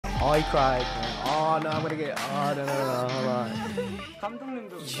Oh, he cried. Oh no, I'm gonna get. Oh no, hold on.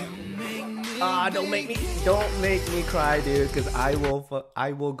 감독님도 Don't make me cry, dude. Cause I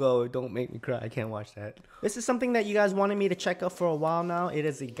will go. Don't make me cry. I can't watch that. This is something that you guys wanted me to check out for a while now. It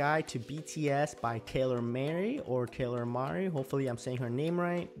is a guide to BTS by Taylor Mary or Taylor Mari. Hopefully, I'm saying her name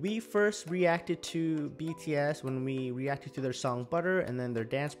right. We first reacted to BTS when we reacted to their song Butter, and then their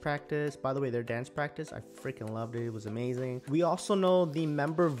dance practice. By the way, their dance practice, I freaking loved it. It was amazing. We also know the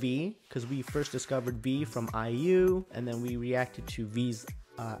member V because we first discovered V from IU, and then we reacted to V's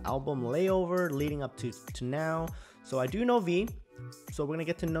album Layover leading up to now. So I do know V, so we're gonna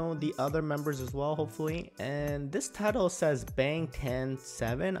get to know the other members as well, hopefully. And this title says Bang 10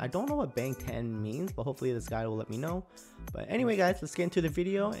 7. I don't know what Bang 10 means, but hopefully this guy will let me know. But anyway, guys, let's get into the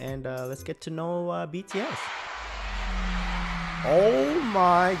video and let's get to know BTS. Oh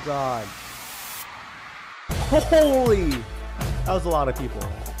my god, holy, that was a lot of people.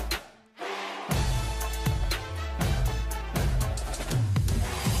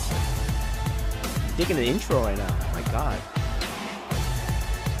 Digging the intro right now. Oh my god.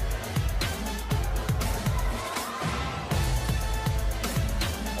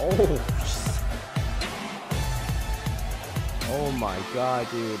 Oh my god,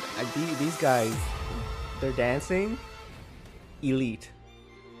 dude. These guys, they're dancing elite.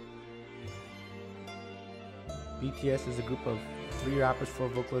 BTS is a group of 3 rappers, 4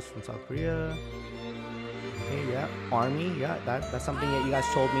 vocalists from South Korea. Okay, yeah. Army, yeah, that's something that you guys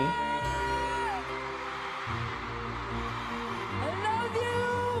told me.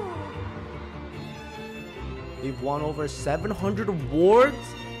 They've won over 700 awards,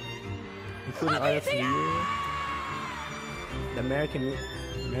 including Artist of the Year, the American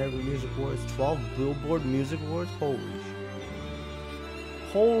Music Awards, 12 Billboard Music Awards.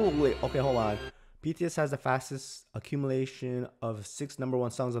 Holy. Okay, hold on. BTS has the fastest accumulation of 6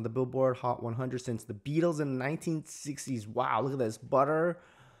 #1 songs on the Billboard Hot 100 since the Beatles in the 1960s. Wow, look at this. Butter.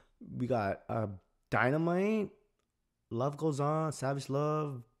 We got Dynamite, Love Goes On, Savage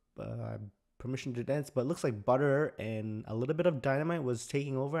Love, Permission to Dance, but it looks like Butter and a little bit of Dynamite was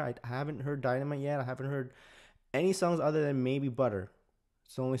taking over. I haven't heard Dynamite yet. I haven't heard any songs other than maybe Butter.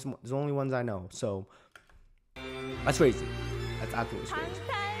 It's the only ones I know. So that's crazy. That's absolutely crazy.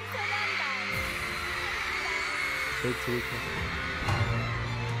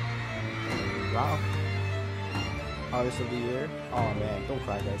 Wow. Artist of the Year. Oh man, don't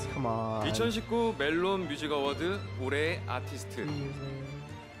cry, guys. Come on. 2019 멜론 뮤직 어워드 올해의 아티스트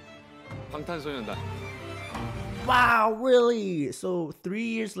방탄소년단. Wow, really? So 3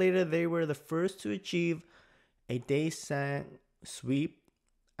 years later, they were the first to achieve a Daesang sweep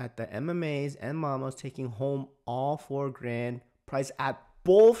at the MMAs and Mamas, taking home all 4 grand prize at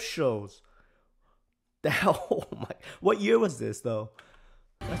both shows. Oh my! What year was this though?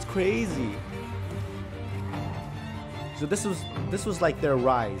 That's crazy. So this was like their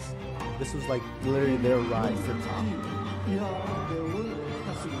rise. This was like literally their rise to the top.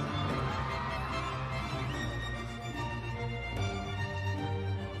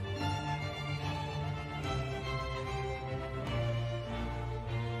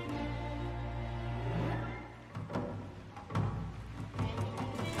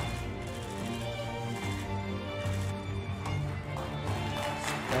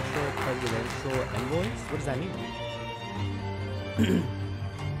 Special presidential envoys? What does that mean?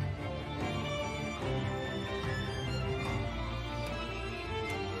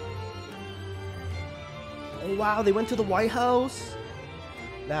 Oh wow, they went to the White House?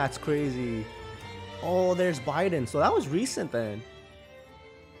 That's crazy. Oh, there's Biden. So that was recent then.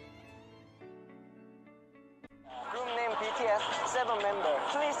 Group name BTS, 7 member.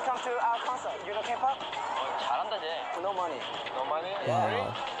 Please come to our concert. You know K-pop? 잘한다 쟤. No money. No money?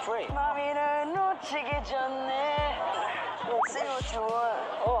 Wow. Free.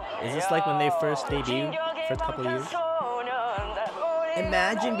 Is this like when they first debuted for a couple of years?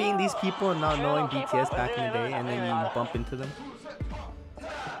 Imagine being these people and not knowing BTS back in the day, and then you bump into them.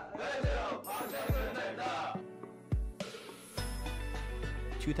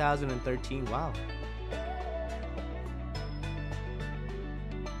 (2013) Wow.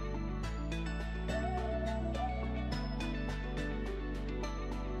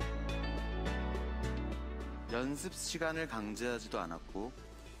 연습 시간을 강제하지도 않았고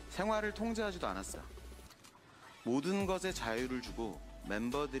생활을 통제하지도 않았어. 모든 것에 자유를 주고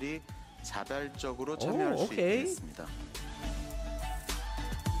멤버들이 자발적으로 참여할 수 있게 했습니다.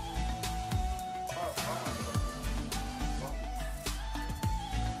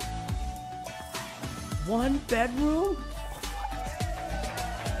 One bedroom?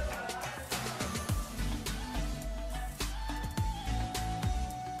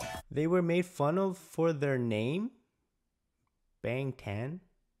 They were made fun of for their name. Bang Tan.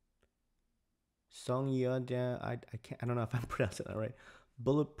 Song Yeonja, I don't know if I'm pronouncing that right.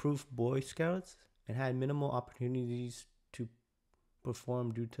 Bulletproof Boy Scouts, and had minimal opportunities to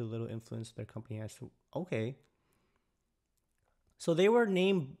perform due to little influence their company has. Okay. So they were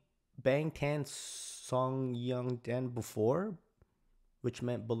named Bang Tan Song Yeonjan before, which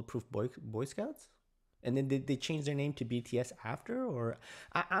meant Bulletproof Boy Scouts? And then did they change their name to BTS after? Or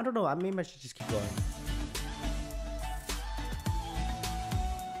I don't know. Maybe I should just keep going.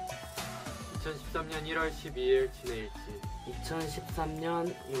 2013년 1월 12일 지내일지 2013년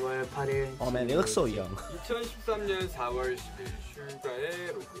 2월 8일. Oh man, they look so young. 2013년 4월 10일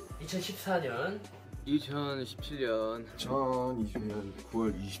슈가의 로그 2014년 2017년 2020년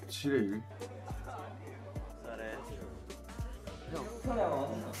 9월 27일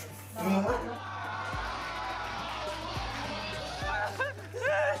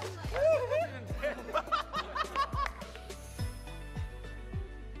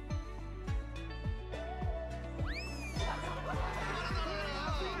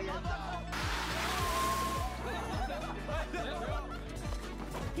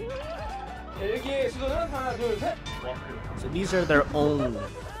벨기에 수도는 하나 둘셋 So these are their own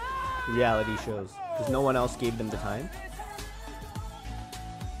reality shows because no one else gave them the time.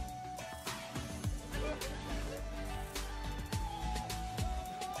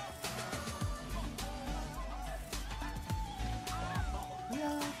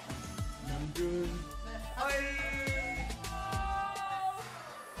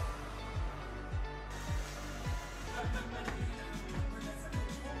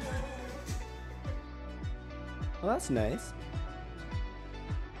 Well, that's nice.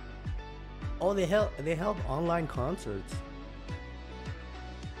 Oh, they held online concerts.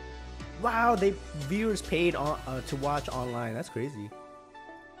 Wow, viewers paid to watch online. That's crazy.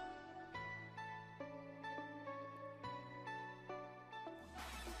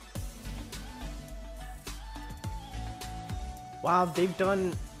 Wow, they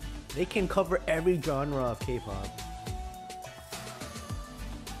can cover every genre of K-pop.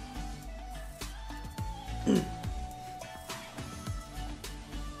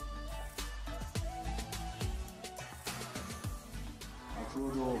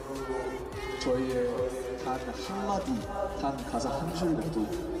 앞으로도 저희의 단 한마디, 단 가사 한 줄이라도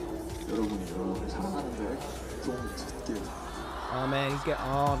여러분이 여러분을 사랑하는데 도움이 될게요. Oh man,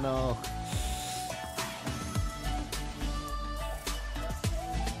 oh no.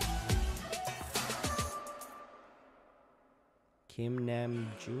 Kim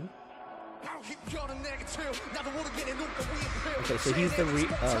Namjoon. Okay, so he's the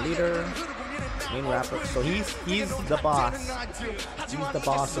leader, main rapper. So he's the boss. He's the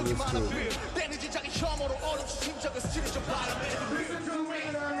boss of this group.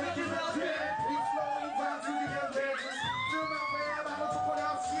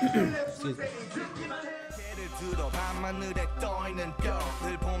 Excuse me.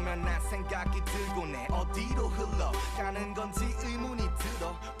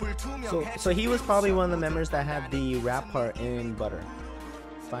 So he was probably one of the members that had the rap part in Butter,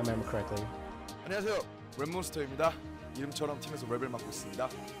 if I remember correctly. 안녕하세요, 랩몬스터입니다. 이름처럼 팀에서 랩을 맡고 있습니다.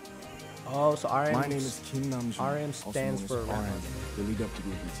 Oh, so RM. My name is Kim Namjoon. RM stands for RM, the leader of the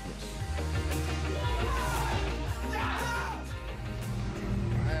group BTS.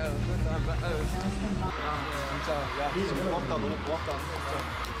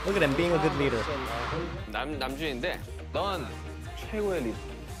 Look at him being a good leader. 남준인데 넌 최고의 리더.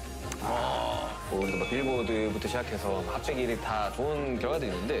 우리도 막 빌보드부터 시작해서 핫백 1위 다 좋은 결과도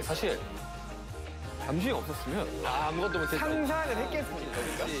있는데 사실 남준이 없었으면 아무것도 못했어. 상상을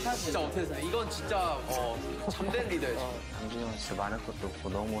했겠습니다. 진짜 못했어. 이건 진짜 참된 리더였어. 남준이 형 진짜 말할 것도 없고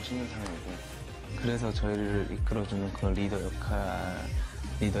너무 멋있는 사람이고 그래서 저희를 이끌어주는 그런 리더 역할,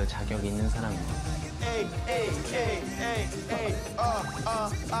 리더의 자격이 있는 사람입니다.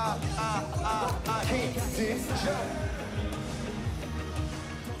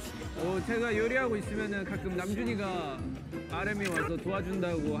 제가 요리하고 있으면은 가끔 남준이가 RM이 와서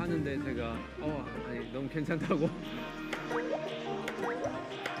도와준다고 하는데 제가 아니 너무 괜찮다고.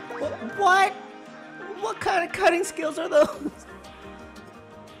 What? What kind of cutting skills are those?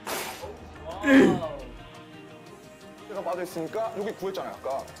 제가 빠져있으니까 여기 구했잖아요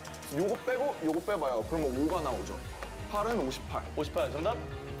아까. 요거 빼고 요거 빼봐요. 그러면 5가 나오죠. 8은 58. 58 정답?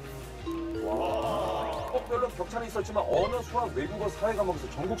 별로 격차는 있었지만 언어, 수학, 외국어, 사회 과목에서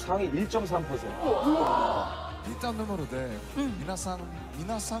전국 상위 1.3%. リターンのもので、皆さん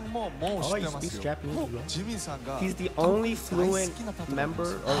もう知ってますよ。ジミンさんが He's the only fluent member,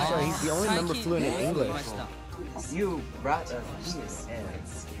 or sorry, he's the only member fluent in English. You brought us here and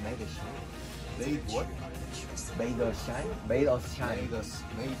made us shine. Made what? Made us shine. Made us shine. Made us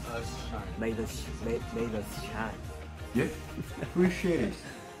shine. Made us shine. 예? Appreciate.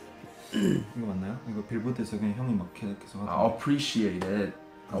 이거 맞나요? 이거 빌보드에서 그냥 형이 막 계속 하던. Appreciate it.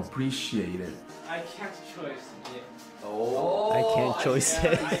 Appreciate it. I can't choice. I can't choice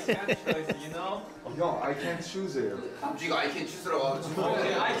it. I can't choice. You know. 형, I can't choose it. 남주이가 I can't choose라고 하고 지금.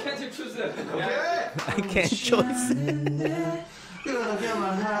 Okay, I can't choose it. I can't choice it.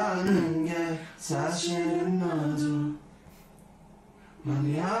 그렇게만 하는 게 사실은 너도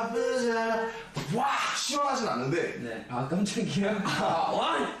많이 아프잖아. 와, 시원하진 않는데. 네. 아 깜짝이야.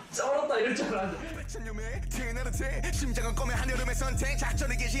 와 쩔었다 이럴 줄 알았는데. 심장은 꼬매 한여름의 선택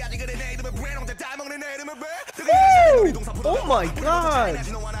작전을 개시하지 그래 내 이름은 브레 혼자 따먹는 내 이름은 브레. Oh my god.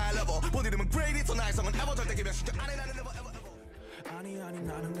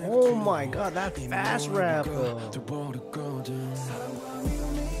 Oh my god, that fast rap.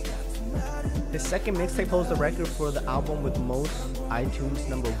 His second mixtape holds the record for the album with most iTunes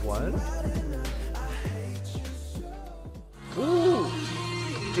 #1. Ooh,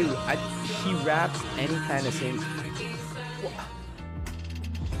 dude, he raps any kind of same.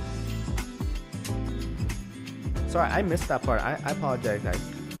 Sorry, I missed that part. I apologize, guys.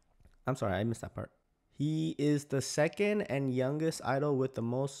 I'm sorry, I missed that part. He is the second and youngest idol with the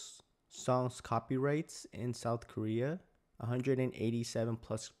most songs copyrights in South Korea, 187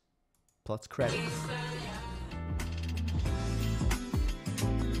 plus credits.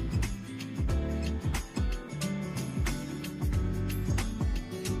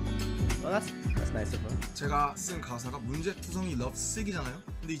 Well, that's nice of him. 제가 쓴 가사가 문제투성이 love sick이잖아요.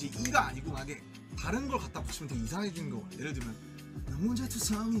 근데 이제 이가 아니고 만약에 다른 걸 갖다 붙이면 되게 이상해지는 거. 예를 들면 나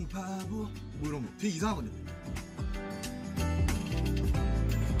문제투성이 바보 뭐 이런 거 되게 이상하거든요.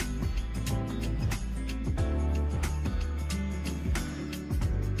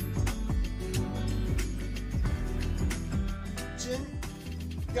 Jin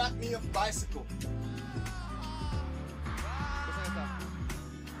got me a bicycle.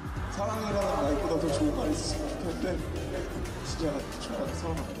 사랑이라는 나이보다 더 좋은 말 있었으면 좋겠는데 진짜 정말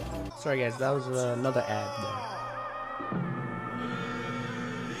서운합니다. Sorry guys, that was another ad there.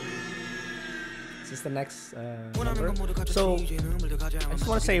 Is this the next number? So I just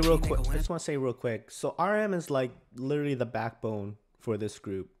want to say real quick. So RM is like literally the backbone for this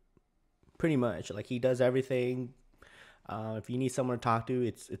group. Pretty much. Like he does everything. If you need someone to talk to,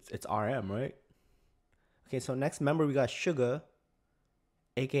 it's RM, right? Okay, so next member we got Suga,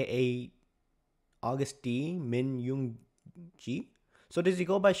 aka August D, Min Young Ji. So does he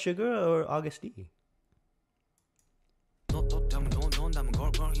go by Suga or August D? So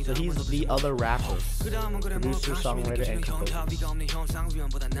he's the other rapper, producer, songwriter, and composer.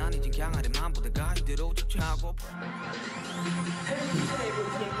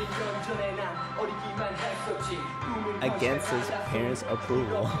 Against his parents'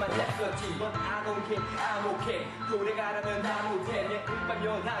 approval.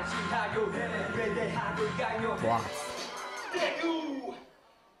 Wow.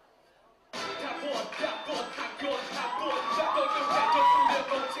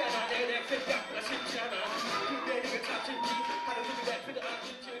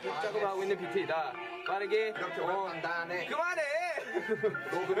 작업하고 있는 비트이다. 빠르게 그만해.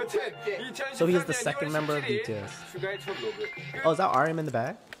 So he is the second member of BTS. Oh, is that RM in the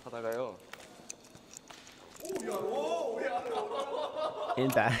back? 하다가요. In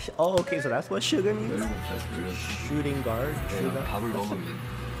back. Oh, okay, so that's what Suga means. Shooting guard. 밥을 먹으면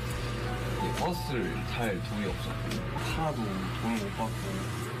버스를 탈 돈이 없었고 하나도 돈을 못 받고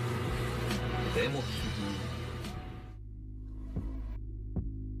네모 쓰고.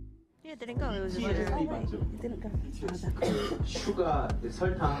 슈가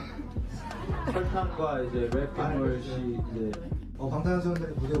설탕과 이제 랩핑걸이 이제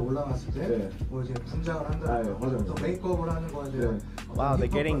방탄소년단이 무대에 올라갔을 때 뭐 이제 분장을 한다는 거, 또 메이크업을 하는 거 이제. Wow, they're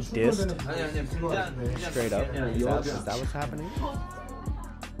getting dissed 아니 분장 straight up. Is that what's happening?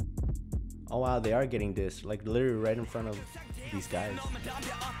 Oh wow, they are getting dissed, like literally right in front of these guys.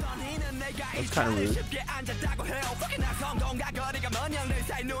 That's kind of rude.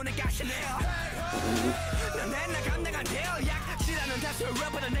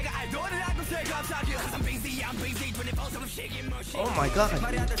 Oh my god.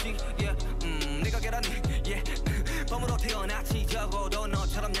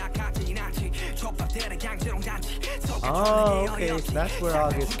 Oh, okay, so that's where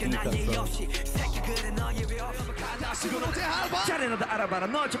August D comes from.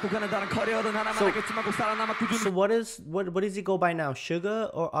 So what does he go by now? Suga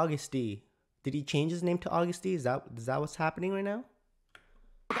or August D? Did he change his name to Augusty? Is that what's happening right now?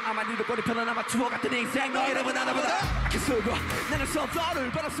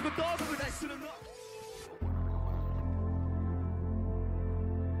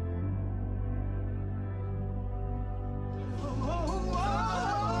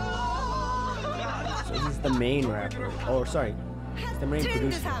 So he's the main rapper. Oh, sorry. He's the main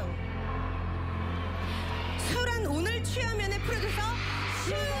producer. 소란 오늘 취하면의 프로듀서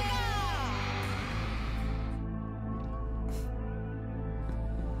슈가.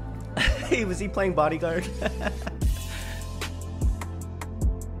 Hey, was he playing bodyguard?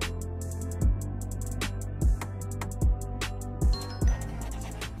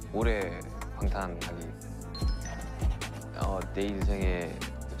 올해 방탄하기 내 인생의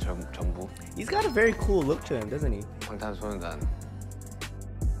전부. He's got a very cool look to him, doesn't he? 방탄소년단.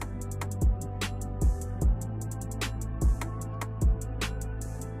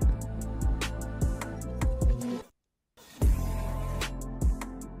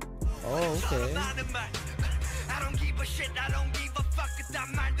 Oh, okay.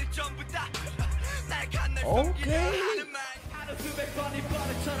 Okay.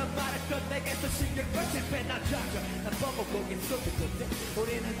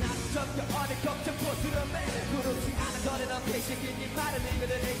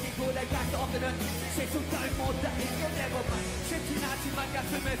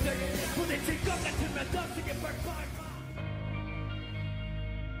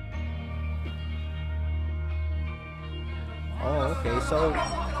 Oh, okay. So,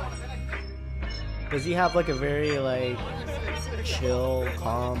 does he have like a very like chill,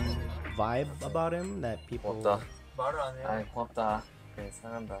 calm vibe about him that people? 고맙다. 말을 안 해. 아, 고맙다. 그래,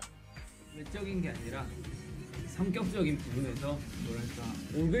 사랑한다. 외적인 게 아니라 성격적인 부분에서 뭐랄까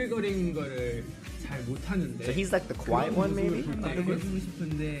오글거리는 거를 잘 못하는데. So he's like the quiet one, maybe. 해주고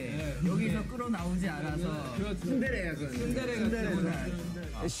싶은데 여기서 끌어나오지 않아서. 순대래야 그건.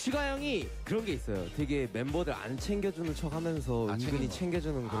 순대래가. 슈가 형이 그런 게 있어요. 되게 멤버들 안 챙겨주는 척하면서 은근히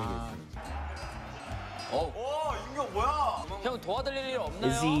챙겨주는 그런 게 있어요. 윤경 뭐야? 형 도와드릴 일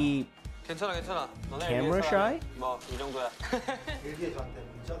없나요? Is he 괜찮아. 너네 camera shy? 뭐 이 정도야. 일기에 저한테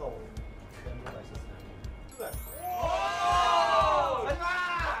문자가 온 멤버가 있었어요.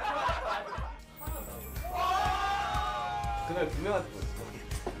 그날 분명하지 뭐.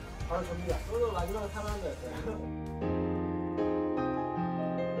 바로 접니다. 오늘 마지막으로 사랑하는 거였어요.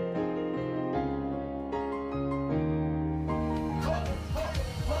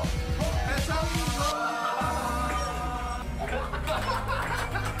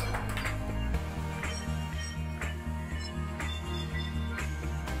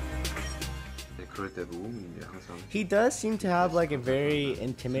 그럴 때도 이제 항상 He does seem to have like a very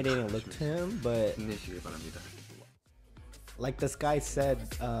intimidating look to him, but 힘내시길 바랍니다. like this guy said,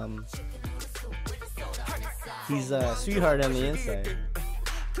 he's a sweetheart on the inside.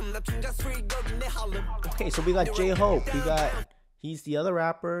 Okay, so we got J-Hope. He's the other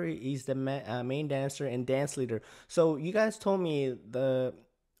rapper. He's the main dancer and dance leader. So you guys told me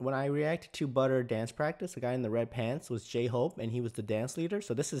when I reacted to Butter Dance Practice, the guy in the red pants was J-Hope, and he was the dance leader.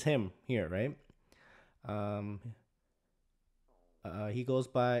 So this is him here, right? He goes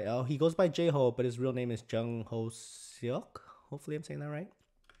by J-Hope, but his real name is Jungkook. Hopefully I'm saying that right.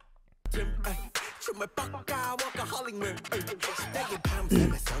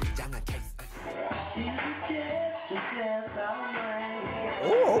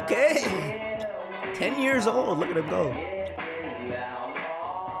 Oh, okay. 10 years old. Look at him go.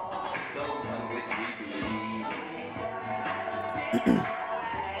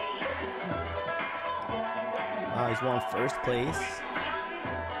 Wow, he's won first place.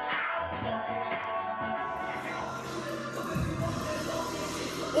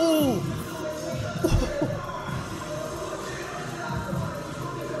 Oh!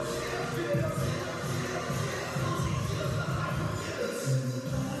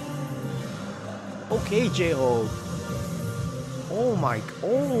 Okay, J-Hope. Oh my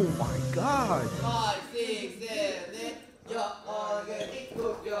God. 5, 6, 7, 8,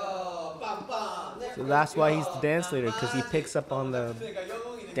 So that's why he's the dance leader, because he picks up on the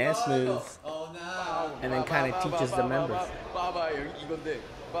dance moves and then kind of teaches the members.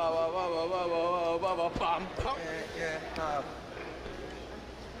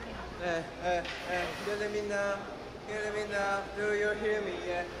 Do you hear me?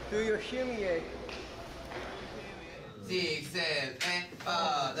 Yeah. Do you hear me? Yeah. 6, 7, 8,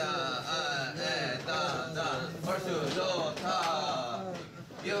 벌써 좋다.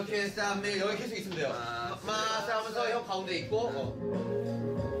 You can stop me. 여기 계속 있으면 돼요. 마스 하면서 형 가운데 있고.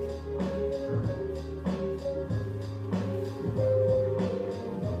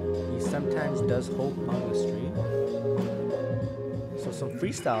 He Sometimes does hope on the street. So some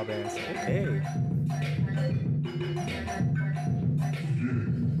freestyle dance. Okay.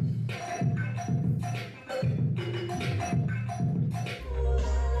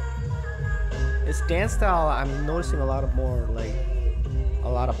 This dance style, I'm noticing a lot of more like a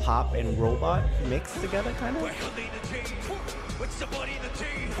lot of pop and robot mixed together, kind of.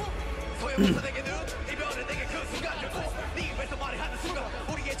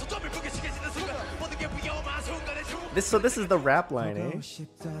 This is the rap line, eh?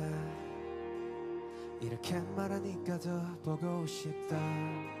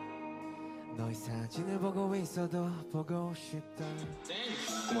 너의 사진을 보고 있어도 보고 싶다.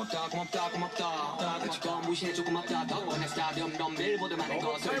 고맙다 고맙다 고맙다. 같이 건 무시해줘 고맙다. 덕분에 스타디움 넌 밀보드 많은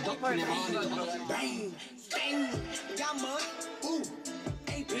것을 덕분에 많이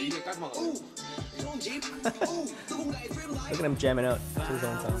Look at him jamming out to his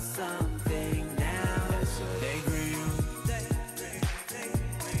own song.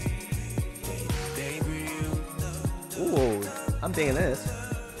 Ooh, I'm digging this.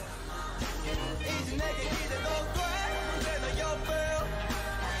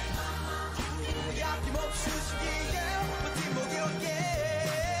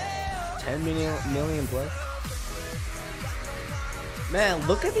 $10 million plus. Man,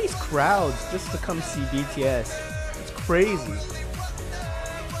 look at these crowds just to come see BTS. It's crazy.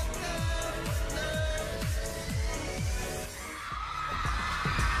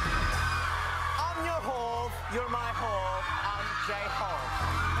 I'm your Hov, you're my Hov, I'm J-Hov.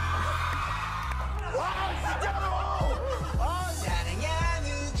 와, 진짜로! 사랑하는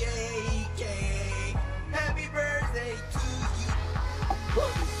JK, Happy birthday to you.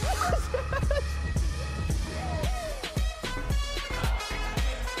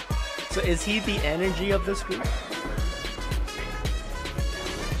 So is he the energy of this group?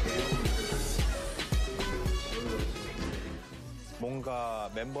 뭔가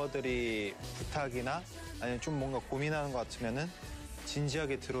멤버들이 부탁이나 아니면 좀 뭔가 고민하는 것 같으면은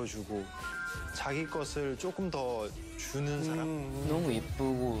진지하게 들어주고 자기 것을 조금 더 주는 사람? 너무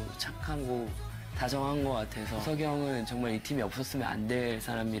예쁘고 착하고 다정한 것 같아서 석이 형은 정말 이 팀이 없었으면 안 될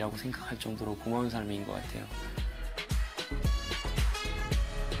사람이라고 생각할 정도로 고마운 사람인 것 같아요.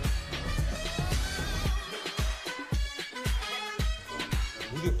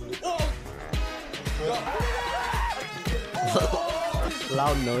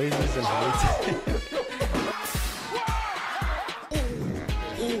 Loud noises and lights.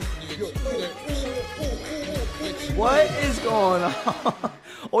 What is going on?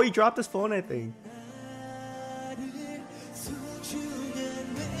 Oh, he dropped his phone, I think.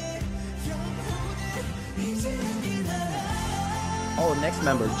 Oh, next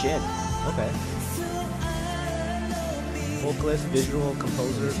member, Jin. Okay. Vocalist, visual,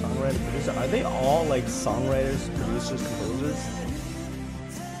 composer, songwriter, producer. Are they all like songwriters, producers, composers?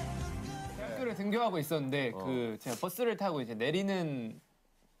 학교를 등교하고 있었는데 그 제가 버스를 타고 이제 내리는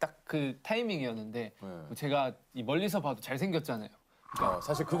딱 그 타이밍이었는데 제가 이 멀리서 봐도 잘생겼잖아요.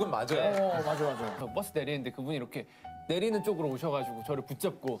 사실 그건 맞아요. 맞아. 버스 내리는데 그분이 이렇게 내리는 쪽으로 오셔가지고 저를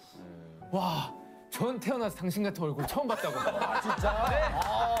붙잡고 와, 전 태어나서 당신 같은 얼굴 처음 봤다고. 아, 진짜? 네.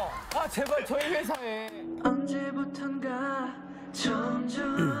 아, 제발 저희 회사에. 언제부턴가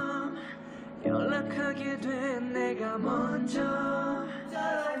점점 연락하게 된 내가 먼저.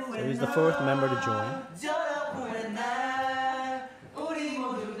 So he's the fourth member to join. 우리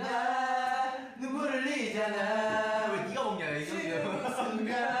모두 다 눈물을 흘리잖아. 왜 네가 먹냐 이거.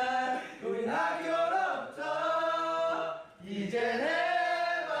 순간 우리 학교로부터 이제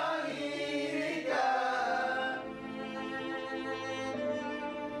해방이니까.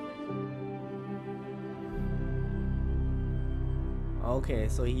 Okay,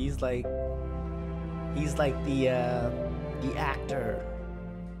 so he's like the actor.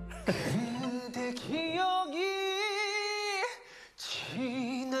 그대 기억이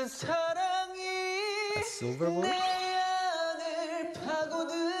지난 사랑이 A silver voice? 내 안을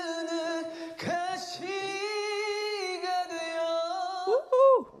파고드는 가시가 되어.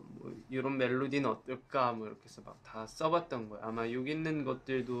 뭐 이런 멜로디는 어떨까 뭐 이렇게 해서 막 다 써봤던 거예요. 아마 여기 있는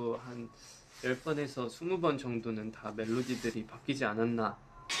것들도 한 10번에서 20번 정도는 다 멜로디들이 바뀌지 않았나.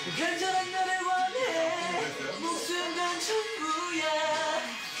 간절한 너를 원해 목숨 건 전부야.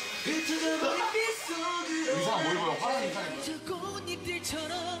 흩어져버린 빛 속으로 의상 뭘 입어요? 파란 의상인가요? 저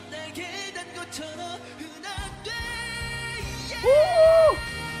꽃잎들처럼 날개 단 것처럼 흔한데. Woo!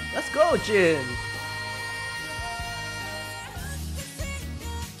 Let's go, Jin.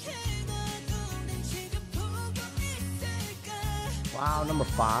 Wow, number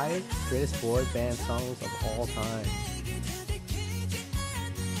 5, greatest boy band songs of all time.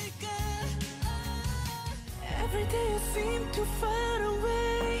 Every day you seem too far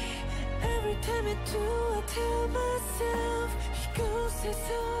away. Every time I do, I tell myself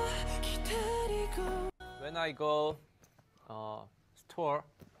이곳에서 기다리고. When I go store,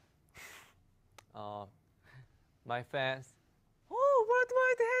 my fans, oh,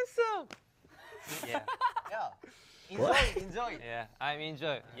 worldwide handsome. Yeah. Enjoy. Yeah, I'm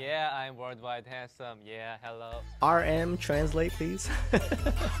enjoy. Yeah, I'm worldwide handsome. Yeah, hello. RM, translate, please.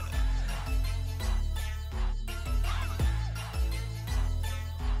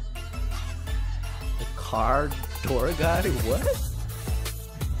 The car door guy? What?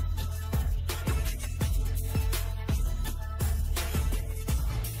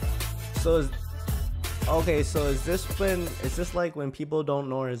 So is this like when people don't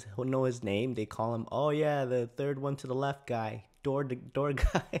know his name, they call him, oh yeah, the third one to the left guy, door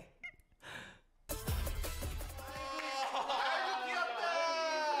guy.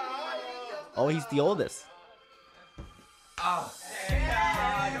 Oh, he's the oldest.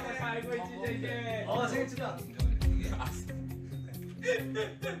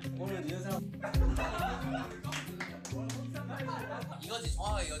 이거지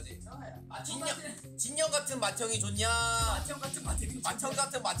정확하게 이거지. 아 진영 같은 맏형이 좋냐? 맏형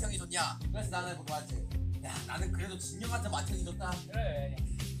같은 맏형이 좋냐? 그래서 나는 그거 하지. 야 나는 그래도 진영 같은 맏형이 좋다. 그래.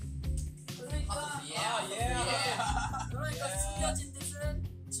 그러니까 그러니까 숨겨진 뜻은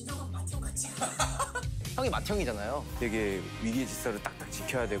진영은 맏형 같지. 형이 맏형이잖아요. 되게 위기의 질서를 딱딱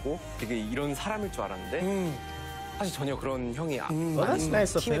지켜야 되고 되게 이런 사람일 줄 알았는데 사실 전혀 그런 형이 아닌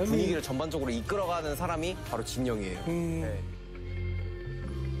팀의 분위기를 전반적으로 이끌어가는 사람이 바로 진영이에요. 네.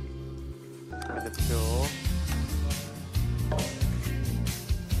 대표.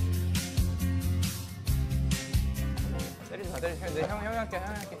 때리지 마, 때리지 마. 형이 할게.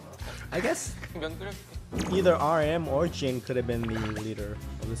 I guess 면 끓여. either RM or Jin could have been the leader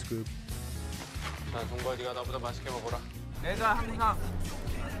of this group. 자, 동걸 네가 나보다 맛있게 먹어라. 내가 항상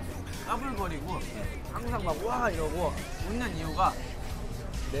까불거리고 항상 막 와 이러고 웃는 이유가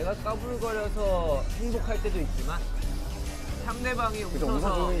내가 까불거려서 행복할 때도 있지만 상대방이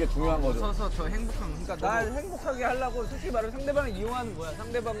웃어서 게 중요한 거죠. 웃어서 저 행복한 그러니까 날 행복하게 하려고 솔직히 말하면 상대방을 이용하는 거야.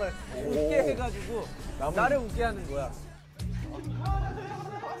 상대방을 웃게 해가지고 나를 웃게 하는 거야.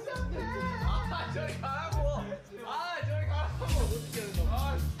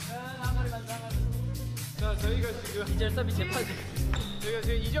 자, 저희가 지금 이절섭이 재판이. 저희가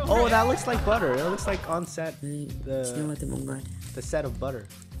지금 이점. Oh, that looks like butter. It looks like on set the set of butter.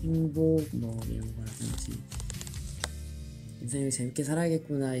 행복 뭐 이런 거라든지 인생을 재밌게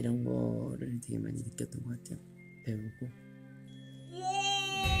살아야겠구나 이런 거를 되게 많이 느꼈던 것 같아요. 배우고.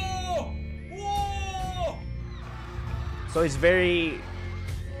 So he's very.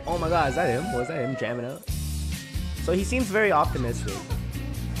 Oh my God, is that him? Was that him jamming out? So he seems very optimistic.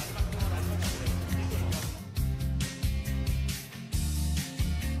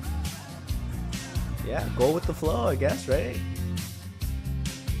 Yeah, go with the flow, I guess, right?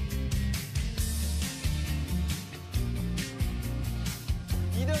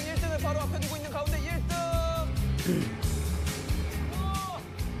 바로 앞에 두고 있는 가운데 1등.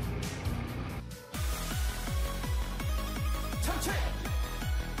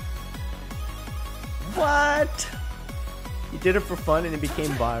 What? He did it for fun and it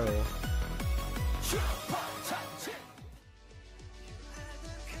became viral.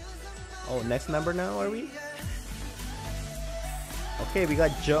 Oh, next member now, are we? Okay, we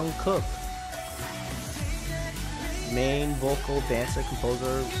got Jungkook. Main vocal, dancer,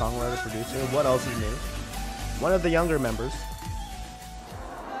 composer, songwriter, producer. What else is new? One of the younger members.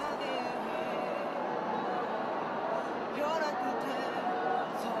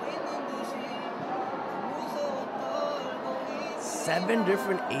 Seven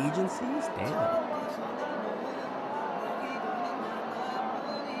different agencies? Damn.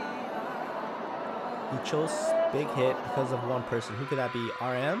 He chose Big Hit because of one person. Who could that be?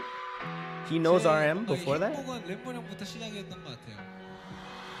 RM? He knows RM before that? 행복은 랩본 형부터 시작이었던 것 같아요.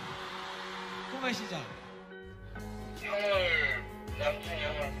 꿈의 시작. 형을 남준이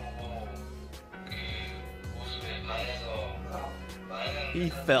형을 보고 그 모습에 반해서 많은 He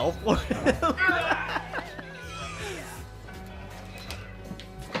fell for him.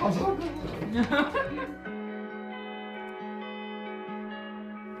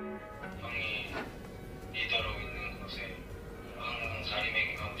 형이 리더로 있는 곳에 항상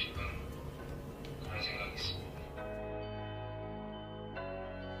자리매김하고 싶은 그런 생각이 있습니다.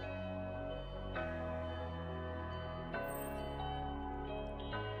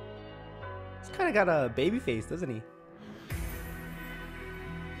 He's kind of got a baby face, doesn't he?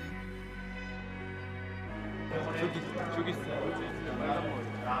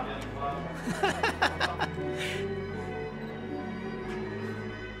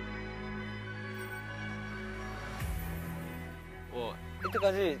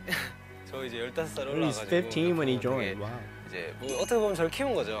 그때까지 저 이제 15살 He was 올라가지고 15 when he joined. Wow. 이제 뭐 어떻게 보면 저를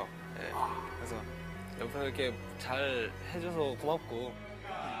키운 거죠. 예. 그래서 옆에서 이렇게 잘 해줘서 고맙고.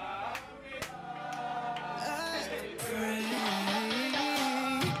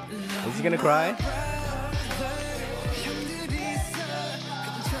 Is he gonna cry?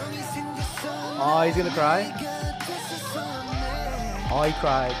 Oh, he's gonna cry? Oh, he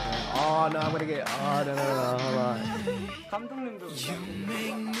cried. Oh, no, I'm gonna get... Oh, no, hold on.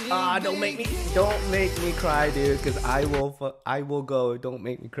 Ah, don't make me cry, dude, because I will go. Don't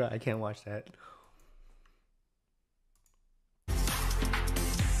make me cry. I can't watch that.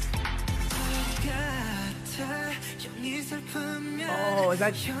 Oh, is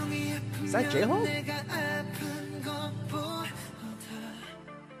that J-Hope?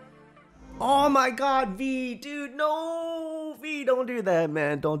 Oh my god, V, dude, no! V, don't do that,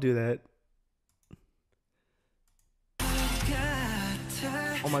 man. Don't do that.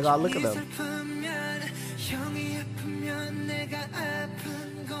 Oh my god, look at them.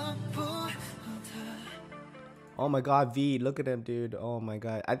 Oh my god, V, look at them, dude. Oh my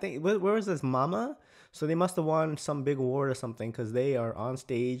god. I think, where was this, Mama? So they must have won some big award or something because they are on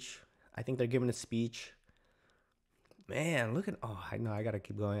stage. I think they're giving a speech. Man, look at... Oh, I know, I gotta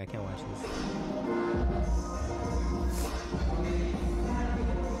keep going. I can't watch this.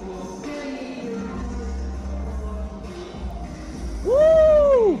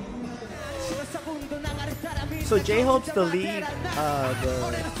 Woo! So J-Hope's the lead,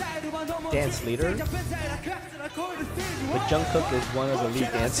 the dance leader, but Jungkook is one of the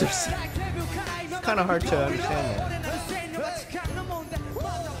lead dancers. It's kind of hard to understand that.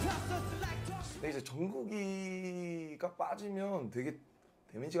 근데 이제 정국이가 빠지면 되게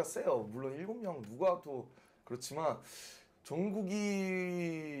데미지가 세요. 물론 7명 누가 또 그렇지만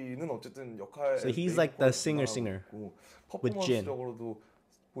정국이는 어쨌든 역할. So he's like the singer with Jin. 퍼포먼스적으로도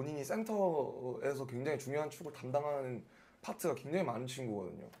본인이 센터에서 굉장히 중요한 축을 담당하는 파트가 굉장히 많은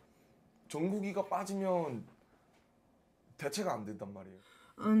친구거든요. 정국이가 빠지면 대체가 안 된단 말이에요.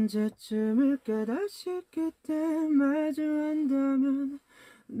 언제쯤일까 다시 그때 마주한다면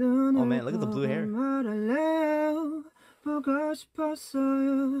Oh man, look at the blue hair. 말할래요. 보고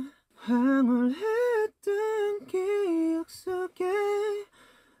싶었어요. 황홀했던 기억 속에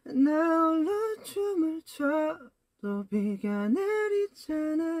나 홀로 춤을 춰도 비가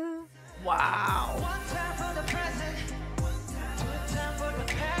내리잖아. Wow. One time for the present, two time for the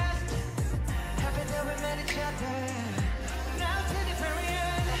past. Happy that we met each other. Now to the very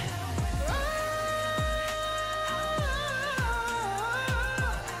end.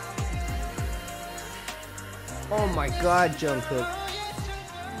 Oh my god, Jungkook.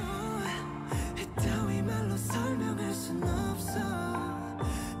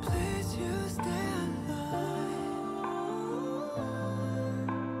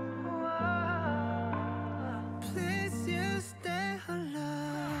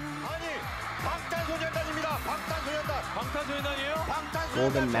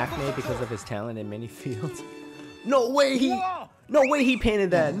 Golden Matinee because of his talent in many fields. No way he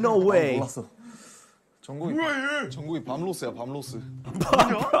painted that. No way. 몰랐어. 정국이 밤로스야, 밤로스.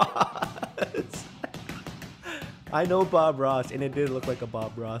 Bob Ross. I know Bob Ross, and it did look like a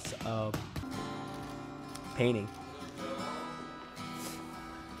Bob Ross painting.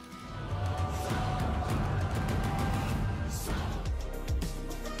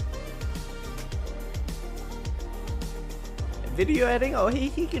 Video editing? Oh, he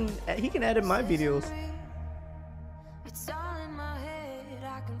can edit my videos. It's all in my head,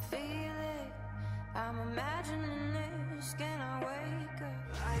 I can feel it. I'm imagining this, can I wake up?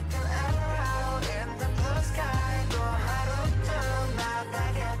 Like an arrow in the blue sky, go 하루쯤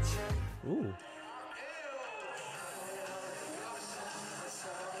나가겠지. Ooh.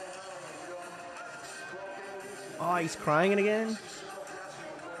 Oh, he's crying again?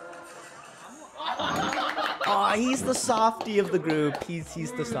 Oh, he's the softie of the group.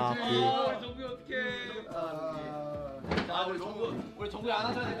 He's the softie.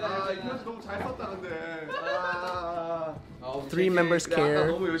 Three members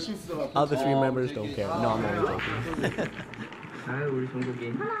care. Other three members don't care. No, I'm only joking. 아유 우리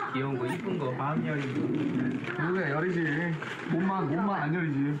정국이 귀여운 거 이쁜 거 마음 여리고 정국이가 여리지 몸만 안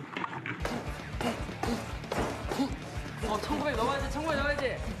여리지 천국에 넣어야지 천국에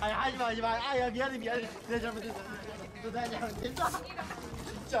넣어야지 아니 하지마 아야 미안해 내 잘못했어 진짜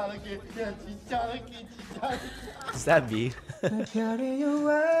진짜 안 할게 그냥 진짜 안 할게 진짜 Is that me? 별이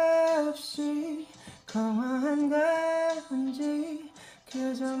없이 공허한다든지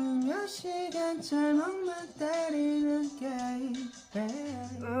그저 몇 시간 잘못만 때리는 게임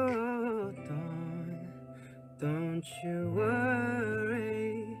Don't Don't you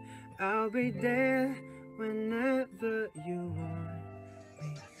worry, I'll be there whenever you want.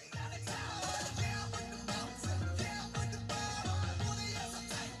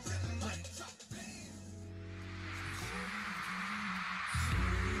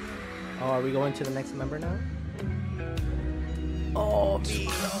 Oh, are we going to the next member now? Oh, V.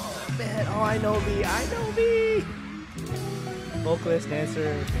 Oh, man. Oh, I know V. I know V. Vocalist,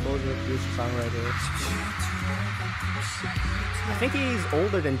 dancer, composer, producer, songwriter. I think he's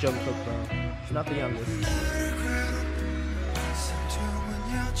older than Jungkook, though. He's not the youngest.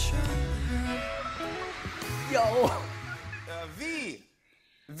 Yo!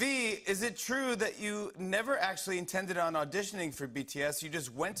 V, is it true that you never actually intended on auditioning for BTS? You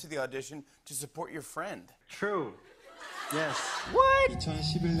just went to the audition to support your friend. True. Yes. What?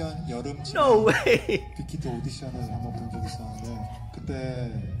 2011년 여름 No way. 빅히트 오디션을 한번 본 적이 있었는데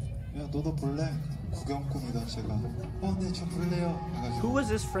그때 야 너도 볼래? 구경꾼이던 제가 네 저 볼래요. 해가지고 Who was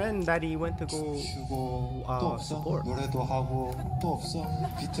this friend that he went to go 또 없어? support? 노래도 하고 또 없어?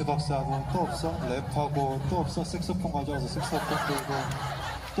 비트박스 하고 또 없어? 랩하고 또 없어? 색소폰 가져와서 색소폰 들고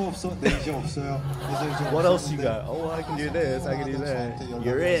또 없어? 네 이제 없어요. 그래서 이제 What else you got? Oh, I can do this, I can do that.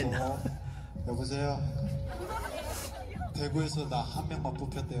 You're in. 여보세요? 대구에서 나 한 명만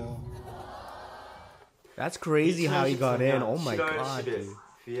뽑혔대요. That's crazy how he got in. Oh my god, dude.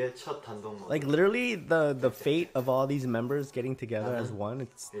 Like literally the fate of all these members getting together as one,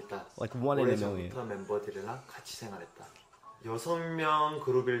 it's like one in a million. 멤버들이랑 같이 생활했다. 6명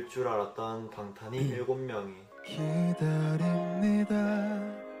그룹일 줄 알았던 방탄이 7명이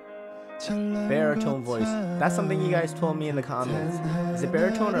Baritone voice. That's something you guys told me in the comments. Is it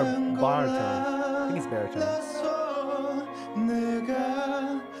baritone or baritone? I think it's baritone.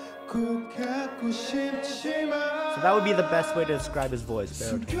 So that would be the best way to describe his voice,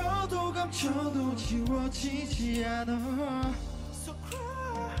 baritone.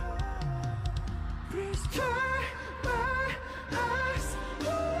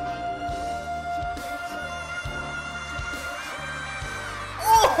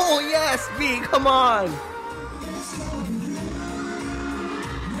 Oh yes, V, come on!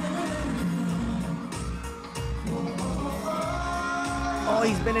 Oh,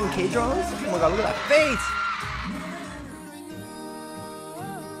 he's been in K-dramas? Oh my god, look at that face!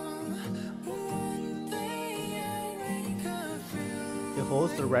 He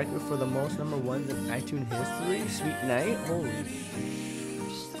holds the record for the most #1s in iTunes history. Sweet Night? Holy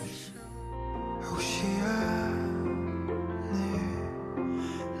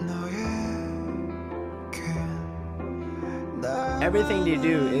everything they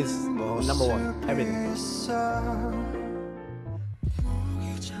do is #1. Everything.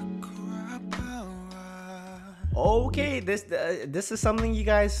 Okay, this is something you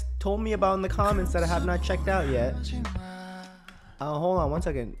guys told me about in the comments that I have not checked out yet. Hold on one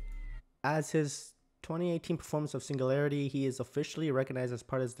second. As his 2018 performance of Singularity, he is officially recognized as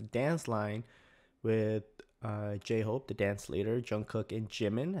part of the dance line with J-Hope, the dance leader, Jungkook, and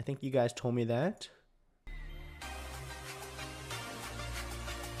Jimin. I think you guys told me that.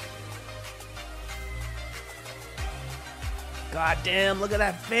 God damn, look at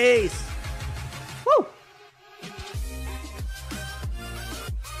that face! Woo!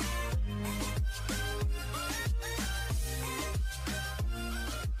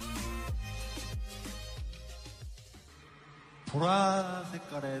 보라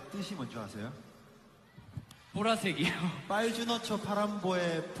색깔의 뜻이 뭔지 아세요? 보라색이요? 빨주노초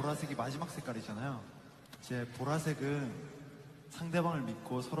파란보의 보라색이 마지막 색깔이잖아요. 제 보라색은 상대방을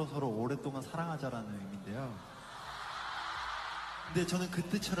믿고 서로 오랫동안 사랑하자라는 의미인데요. 근데 저는 그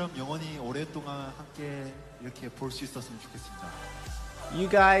뜻처럼 영원히 오랫동안 함께 이렇게 볼 수 있었으면 좋겠습니다. You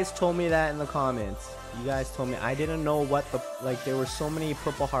guys told me that in the comments. You guys told me. I didn't know what there were so many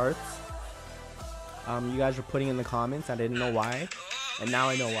purple hearts. You guys were putting in the comments. I didn't know why, and now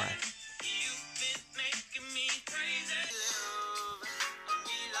I know why.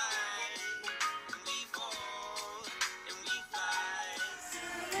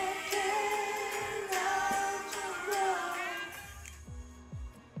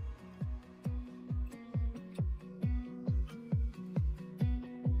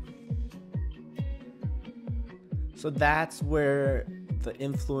 So that's where the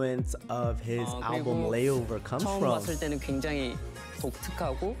influence of his album Layover comes 처음 from. 봤을 때는 굉장히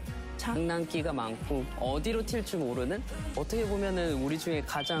독특하고 장난기가 많고 어디로 튈 줄 모르는 어떻게 보면은 우리 중에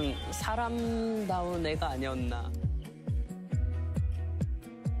가장 사람다운 애가 아니었나.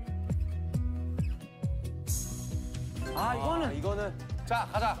 이거는 자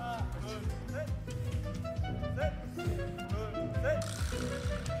가자.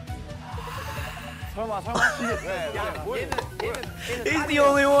 설마. 왜? He's the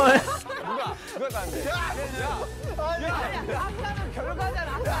only one. 누가 가는데? 항상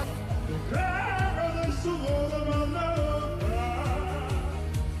결과잖아.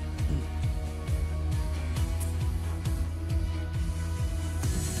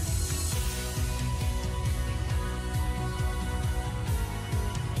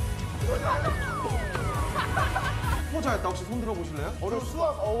 후보자였다. 혹시 손 들어보실래요? 어려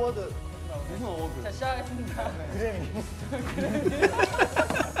수학 어워드. 무슨 어워드? 자 시작하겠습니다. 그래미.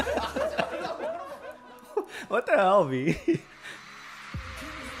 What the hell, V?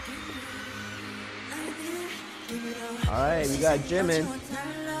 Alright, we got Jimin.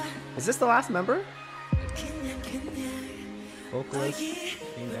 Is this the last member? Vocalist.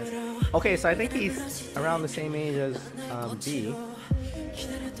 Okay, so I think he's around the same age as B.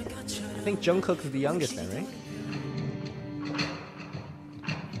 I think Jungkook is the youngest then, right?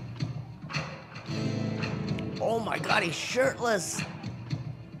 Oh my god, he's shirtless!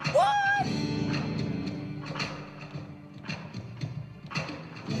 What?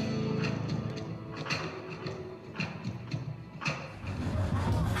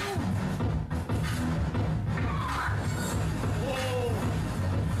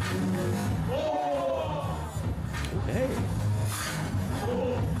 Okay.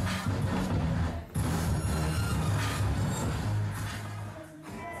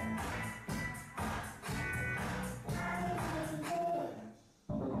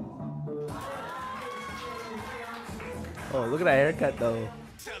 Oh, look at that haircut though.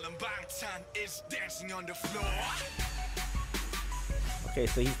 Okay,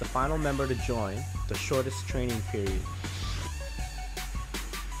 so he's the final member to join the shortest training period.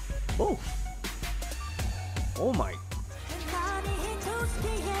 Oh. Oh my.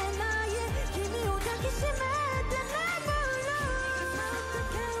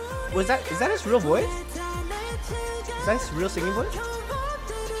 Is that his real voice? Is that his real singing voice?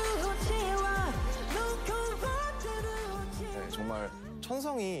 네, 정말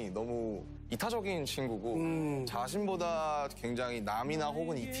천성이 너무 이타적인 친구고 자신보다 굉장히 남이나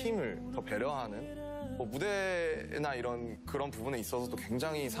혹은 이 팀을 더 배려하는 뭐 무대나 이런 그런 부분에 있어서도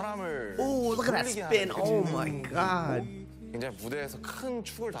굉장히 사람을 Oh, look at that 끌리게 spin. 하는 Oh my god. 굉장히 무대에서 큰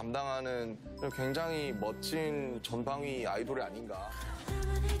축을 담당하는 굉장히 멋진 전방위 아이돌이 아닌가.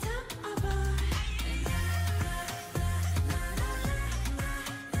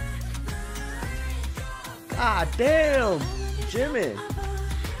 Ah, damn! Jimin!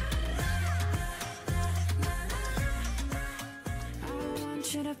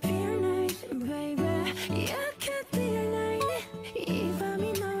 should appear nice, baby. You could be a light. If I'm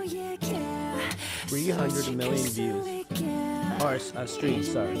in no, yeah. 300 million views. Or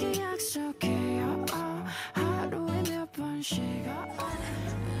streams, sorry.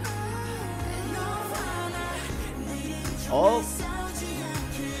 Oh!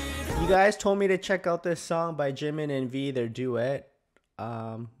 You guys told me to check out this song by Jimin and V, their duet.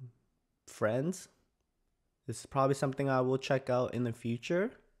 Friends. This is probably something I will check out in the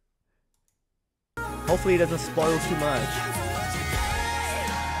future. Hopefully it doesn't spoil too much.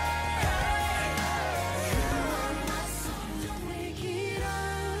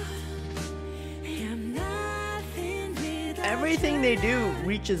 Everything they do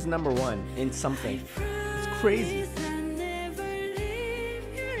reaches #1 in something. It's crazy.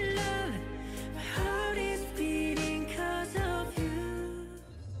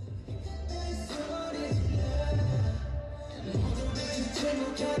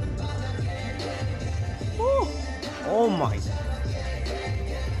 Oh my.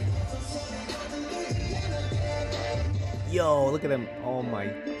 Yo, look at him. Oh my.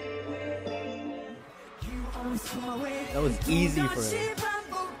 That was easy for him.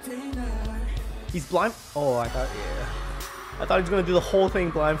 He's blind. Oh, I thought, yeah. I thought he was gonna do the whole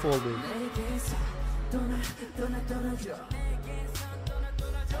thing blindfolded.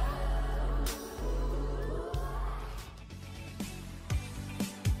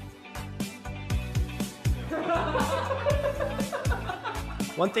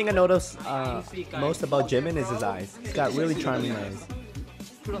 One thing I noticed most about Jimin is his eyes. He's got really charming eyes.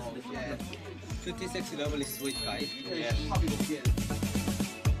 Pretty sexy, lovely, sweet guy. Yeah.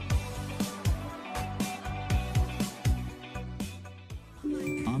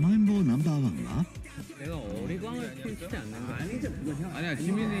 아마인보 넘버1가? 내가 어리광을 피우지 않는 거 아니야? 아니야,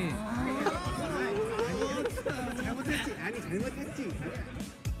 지민이. 잘못했지.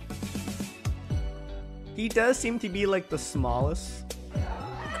 He does seem to be like the smallest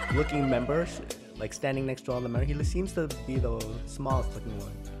looking member, like standing next to all the members. He seems to be the smallest looking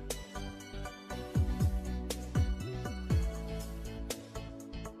one.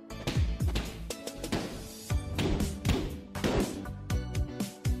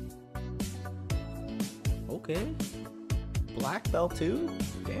 Okay. Black belt too?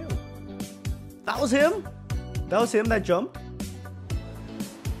 Damn. That was him? That was him that jumped?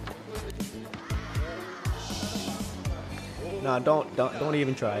 Nah, don't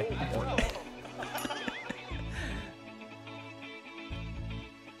even try.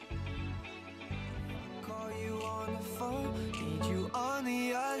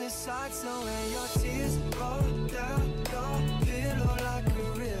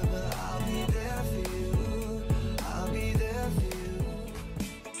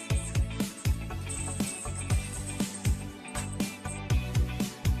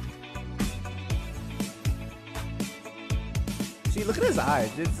 See, look at his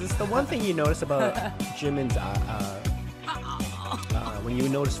eyes. It's the one thing you notice about Jimin's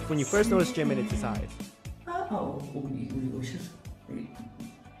when you first notice Jimin, it's his eyes. 우리 오셨어?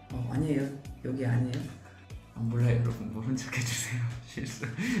 아니에요. 여기 아니에요. 몰라요, 여러분. 모른 척 해주세요. 실수.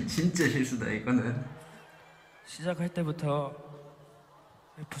 진짜 실수다 이거는. 시작할 때부터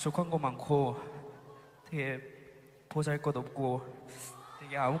부족한 거 많고 되게 보잘것없고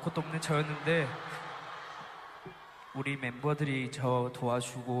되게 아무것도 없는 저였는데 우리 멤버들이 저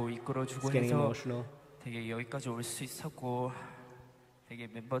도와주고 이끌어주고 해서 되게 여기까지 올 수 있었고 되게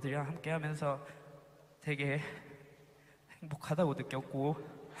멤버들이랑 함께하면서 되게 행복하다고 느꼈고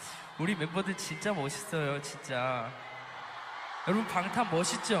우리 멤버들 진짜 멋있어요, 진짜. 여러분 방탄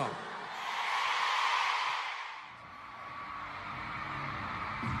멋있죠?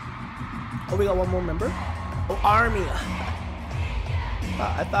 Oh, we got one more member? Oh, Army!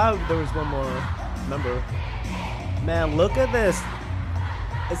 I thought there was one more member. Man, look at this.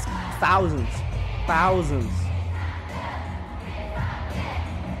 It's thousands. Thousands.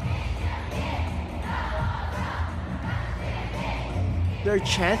 They're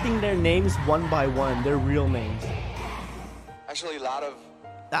chanting their names one by one, their real names. Actually, a lot of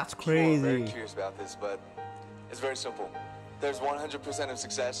That's people are very crazy. curious about this, but it's very simple. There's 100% of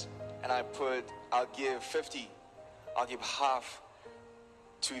success, and I'll give 50, I'll give half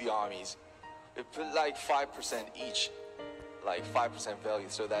to the armies. We put like 5% each, like 5% value,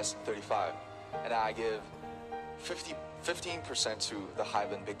 so that's 35. And I give 15% to the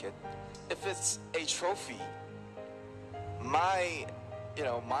Hyben Bicket. If it's a trophy, my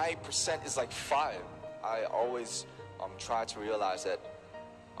percent is like 5. I always try to realize that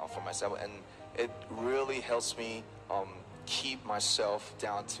for myself, and it really helps me keep myself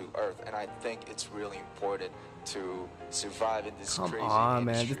down to earth. And I think it's really important to survive in this Come crazy on,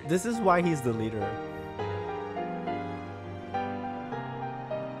 man. industry. This is why he's the leader.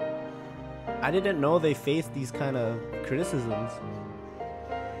 I didn't know they faced these kind of criticisms.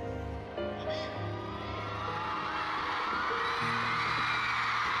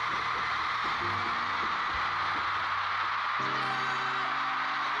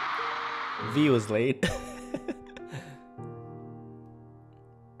 V was late.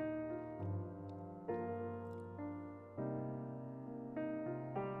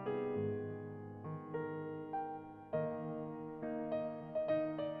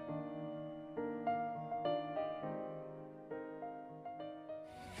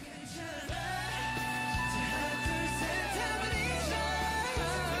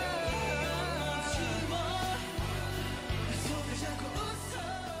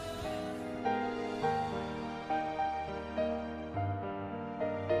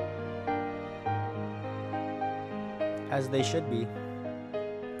 As they should be.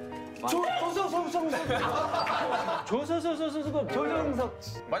 조정석.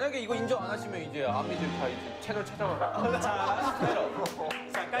 만약에 이거 인정 안 하시면 이제 아미들 다 이제 채널 찾아가. 자,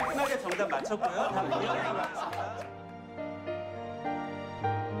 깔끔하게 정답 맞췄고요. 다음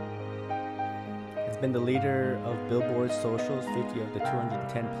Has been the leader of Billboard Social's 50 of the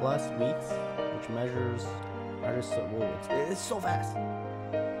 210 plus weeks, which measures artists. Whoa, it's so fast.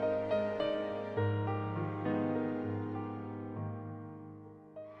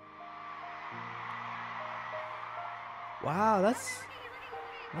 Wow, that's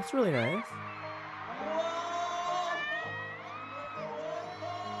really nice.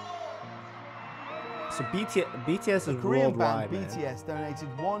 So BTS is Korean worldwide, band man. BTS donated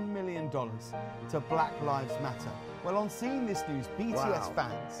 $1 million to Black Lives Matter. Well, on seeing this news, BTS Wow.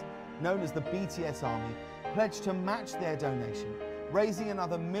 fans, known as the BTS Army, pledged to match their donation, raising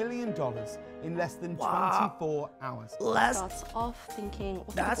another $1 million in less than 24 hours. Starts off thinking, what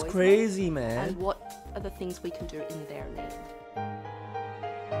are the That's boys' crazy, names man. And what are the things we can do in their name?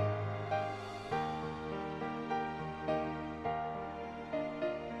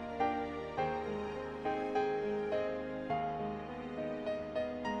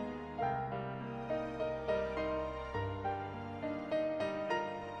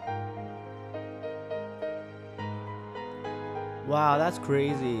 Wow, that's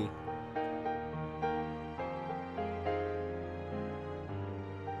crazy.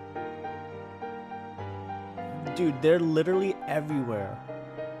 Dude, they're literally everywhere.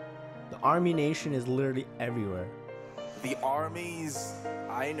 The Army Nation is literally everywhere. The armies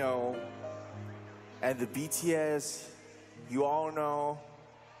I know and the BTS you all know,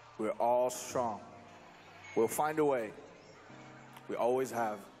 we're all strong. We'll find a way. We always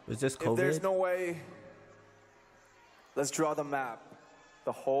have. Is this COVID? If there's no way, let's draw the map,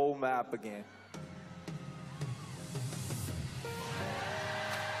 the whole map again.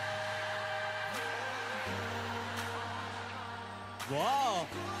 Wow.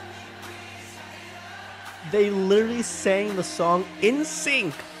 They literally sang the song in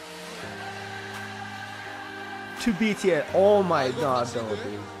sync to BTS. Oh my god, no,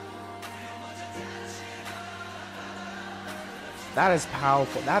 dude. That is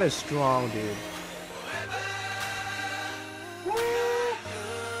powerful. That is strong, dude.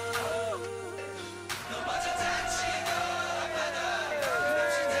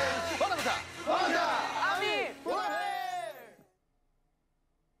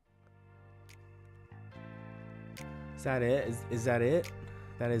 Is that it? Is that it?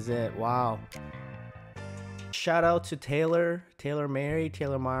 That is it. Wow. Shout out to Taylor Mari.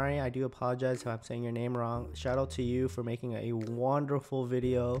 I do apologize if I'm saying your name wrong. Shout out to you for making a wonderful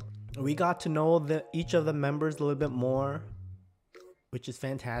video. We got to know each of the members a little bit more, which is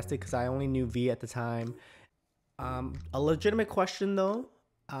fantastic because I only knew V at the time. A legitimate question though.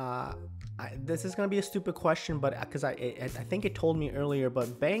 This is gonna be a stupid question, but because I think it told me earlier, but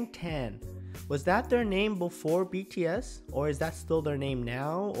Bangtan, was that their name before BTS, or is that still their name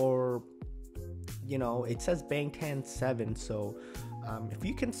now? Or, you know, it says Bangtan 7. So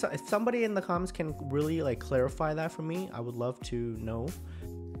if somebody in the comments can really like clarify that for me, I would love to know.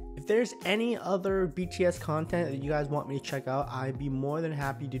 If there's any other BTS content that you guys want me to check out, I'd be more than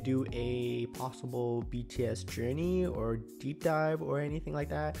happy to do a possible BTS journey or deep dive or anything like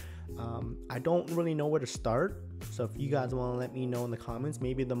that. I don't really know where to start, so if you guys want to let me know in the comments,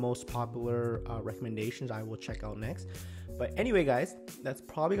 maybe the most popular recommendations I will check out next. But anyway, guys, that's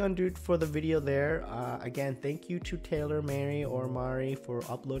probably gonna do it for the video there. Again, thank you to Taylor Mari for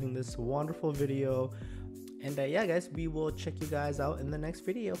uploading this wonderful video. And yeah, guys, we will check you guys out in the next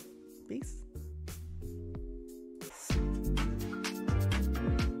video. Peace.